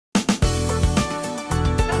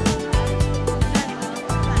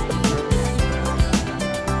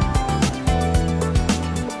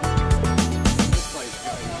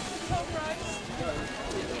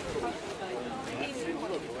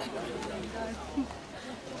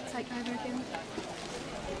Take over again.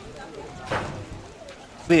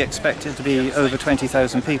 We expect it to be over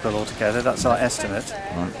 20,000 people altogether, that's our estimate,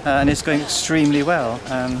 and it's going extremely well.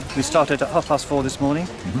 We started at 4:30 this morning,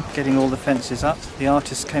 getting all the fences up. The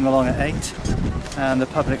artists came along at 8 and the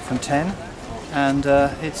public from 10, and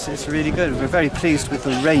it's really good. We're very pleased with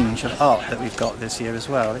the range of art that we've got this year as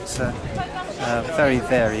well. It's very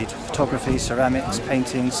varied. Photography, ceramics,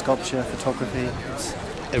 painting, sculpture, photography. It's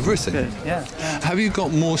everything? Good, yeah. Have you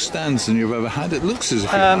got more stands than you've ever had? It looks as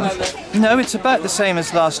if you have. No, it's about the same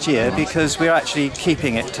as last year because we're actually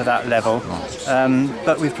keeping it to that level.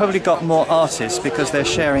 But we've probably got more artists because they're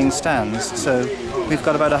sharing stands. So we've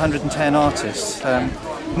got about 110 artists,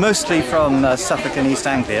 mostly from Suffolk and East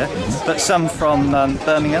Anglia, but some from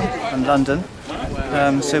Birmingham and London.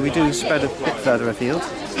 So we do spread a bit further afield.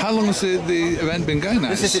 How long has the event been going now?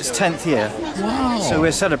 This is its 10th year. Wow. So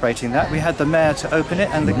we're celebrating that. We had the mayor to open it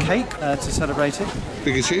and the cake to celebrate it.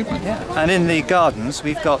 Big achievement. Yeah. And in the gardens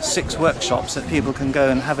we've got 6 workshops that people can go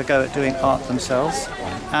and have a go at doing art themselves,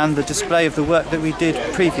 and the display of the work that we did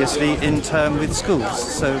previously in term with schools.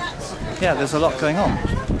 So yeah, there's a lot going on.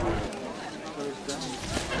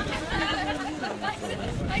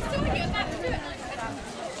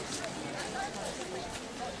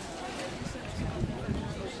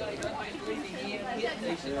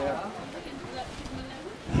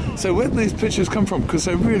 So where do these pictures come from? Because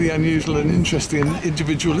they're really unusual and interesting and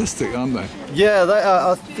individualistic, aren't they? Yeah, they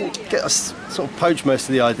are. I think I sort of poached most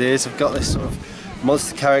of the ideas. I've got this sort of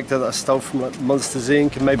monster character that I stole from like Monsters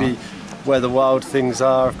Inc. and maybe where the wild things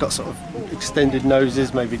are. I've got sort of extended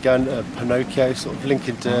noses, maybe going to Pinocchio, sort of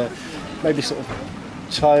linking to maybe sort of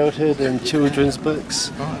childhood and children's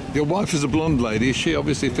books. Right. Your wife is a blonde lady. She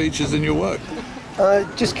obviously features in your work.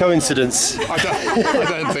 Just coincidence. I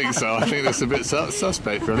don't think so. I think that's a bit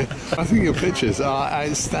suspect, really. I think your pictures are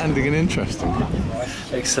outstanding and interesting.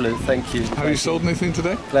 Excellent, thank you. Have you sold anything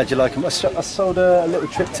today? Glad you like them. I sold a little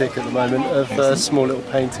triptych at the moment of small little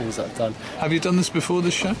paintings that I've done. Have you done this before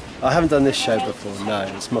this show? I haven't done this show before, no.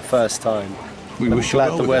 It's my first time. We wish you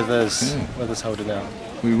well. I'm glad the weather's holding out.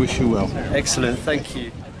 We wish you well. Excellent, thank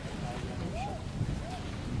you.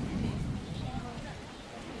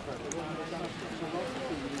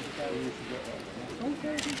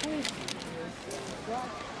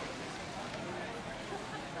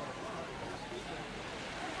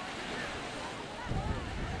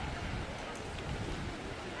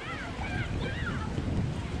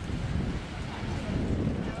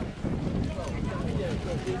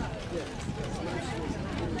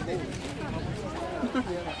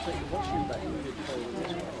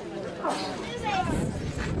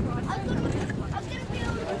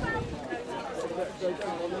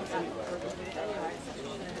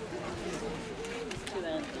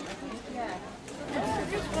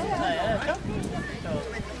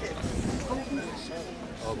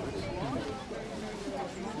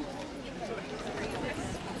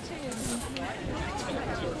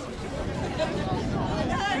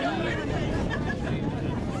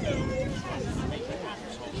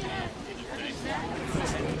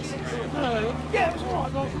 Yeah, it was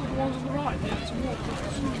alright, but I thought the ones on the right, it's more.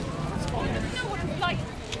 You know what it's like?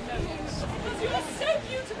 You are so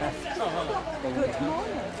beautiful. Good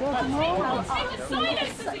morning. Good morning. Take the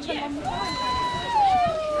silence as a yes.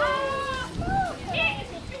 Here is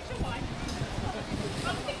your future wife.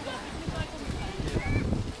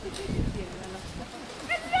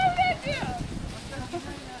 Hello there, dear.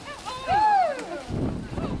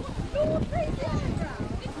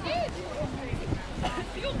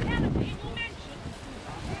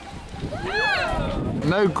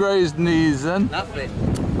 No grazed knees then? Nothing.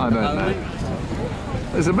 I don't know.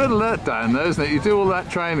 There's a bit of let down though, isn't it? You do all that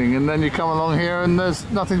training and then you come along here and there's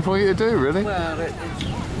nothing for you to do, really. Well,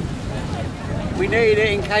 we need it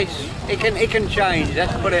in case it can change,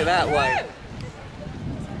 let's put it that way.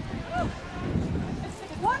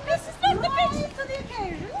 This is not the bit for the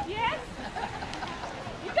occasion. Yes.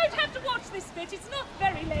 You don't have to watch this bit, it's not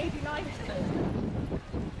very ladylike.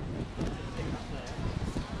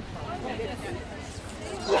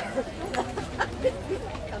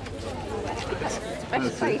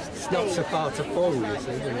 It's not so far to fall, you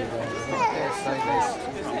see.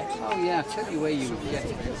 Oh yeah, I'll tell you where you would get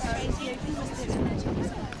it.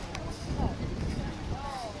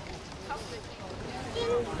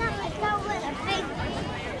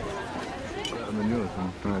 Better than yours, I'm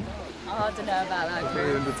afraid. Oh, I don't know about that.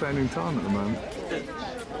 Very entertaining time at the moment.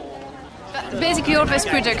 Basically, all these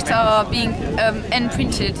projects are being hand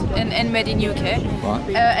printed and made in UK,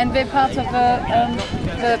 Right. and they're part of a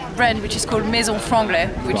have a brand which is called Maison Franglais,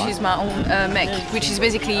 which is my own make, which is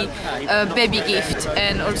basically a baby gift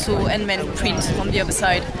and also handmade print on the other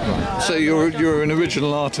side. So you're an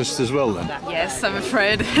original artist as well then? Yes, I'm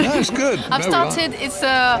afraid. That's good. I've started.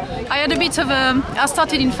 I had a bit of a. I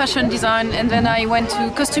started in fashion design and then I went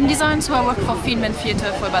to costume design. So I worked for film and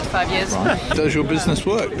theatre for about 5 years. Right. Does your business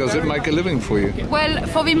work? Does it make a living for you? Well,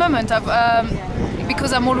 for the moment,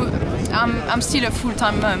 because I'm still a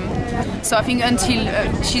full-time mum. So I think until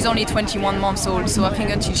she's only 21 months old. So I think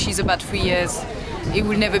until she's about 3 years, it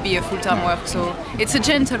will never be a full-time work. So it's a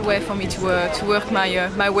gentle way for me to work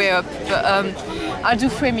my way up. But I do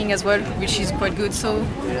framing as well, which is quite good. So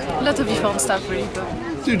a lot of different stuff really.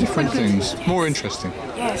 But do different things, more interesting.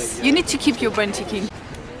 Yes, you need to keep your brain ticking.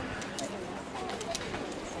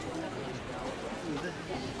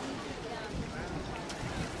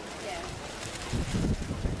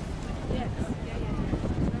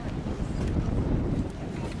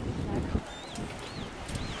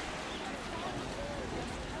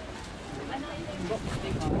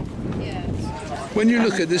 When you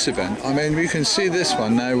look at this event, I mean, you can see this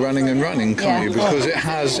one now running and running, can't you?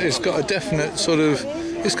 Because it's got a definite sort of,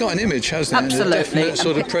 it's got an image, hasn't it? Absolutely. And a definite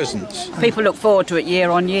sort of presence. People look forward to it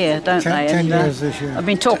year on year, don't they? 10 years this year. I've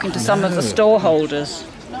been talking to some of the store holders,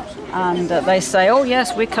 and they say, "Oh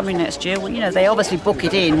yes, we're coming next year." Well, you know, they obviously book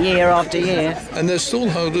it in year after year. And there's stall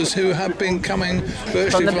holders who have been coming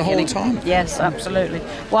virtually for the whole time. Yes, absolutely.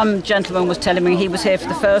 One gentleman was telling me he was here for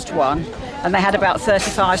the first one, and they had about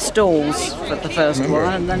 35 stalls for the first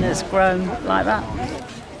one, and then it's grown like that.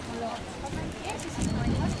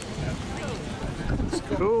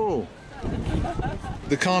 Cool.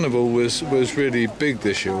 The carnival was really big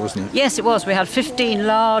this year, wasn't it? Yes, it was. We had 15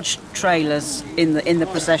 large trailers in the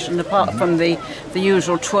procession, apart from the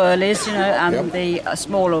usual twirlies, you know, and the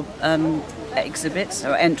smaller exhibits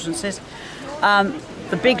or entrances.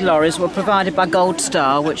 The big lorries were provided by Gold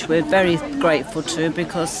Star, which we're very grateful to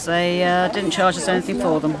because they didn't charge us anything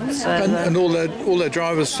for them. So, and all their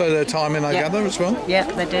drivers sow their time in, I gather, as well? Yeah,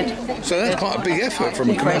 they did. So that's quite a big effort from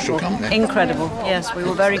a commercial company. Incredible, yes. We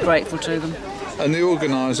were very grateful to them. And the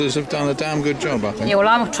organisers have done a damn good job, I think. Yeah, well,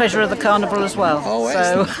 I'm a treasurer of the carnival as well. Oh,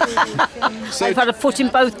 excellent. So I've had a foot in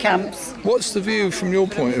both camps. What's the view from your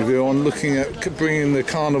point of view on looking at bringing the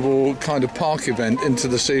carnival kind of park event into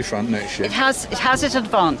the seafront next year? It has its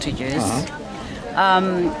advantages.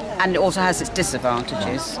 And it also has its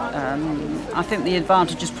disadvantages. I think the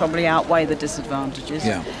advantages probably outweigh the disadvantages.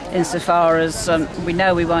 Yeah. Insofar as we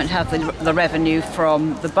know we won't have the revenue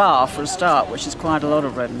from the bar for a start, which is quite a lot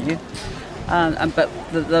of revenue. But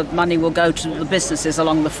the money will go to the businesses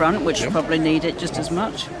along the front, which probably need it just as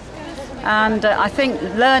much. And I think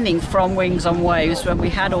learning from Wings on Waves, when we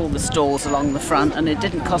had all the stalls along the front, and it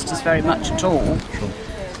didn't cost us very much at all,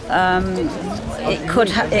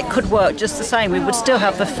 it could work just the same. We would still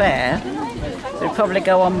have the fair. It would probably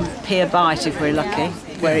go on Pier Bight if we're lucky,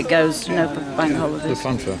 where it goes, you know, for bank holidays. The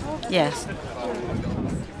fun fair. Yes.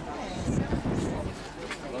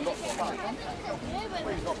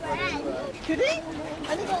 Could he?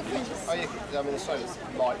 Oh, yeah, I mean, the solar's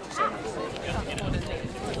light to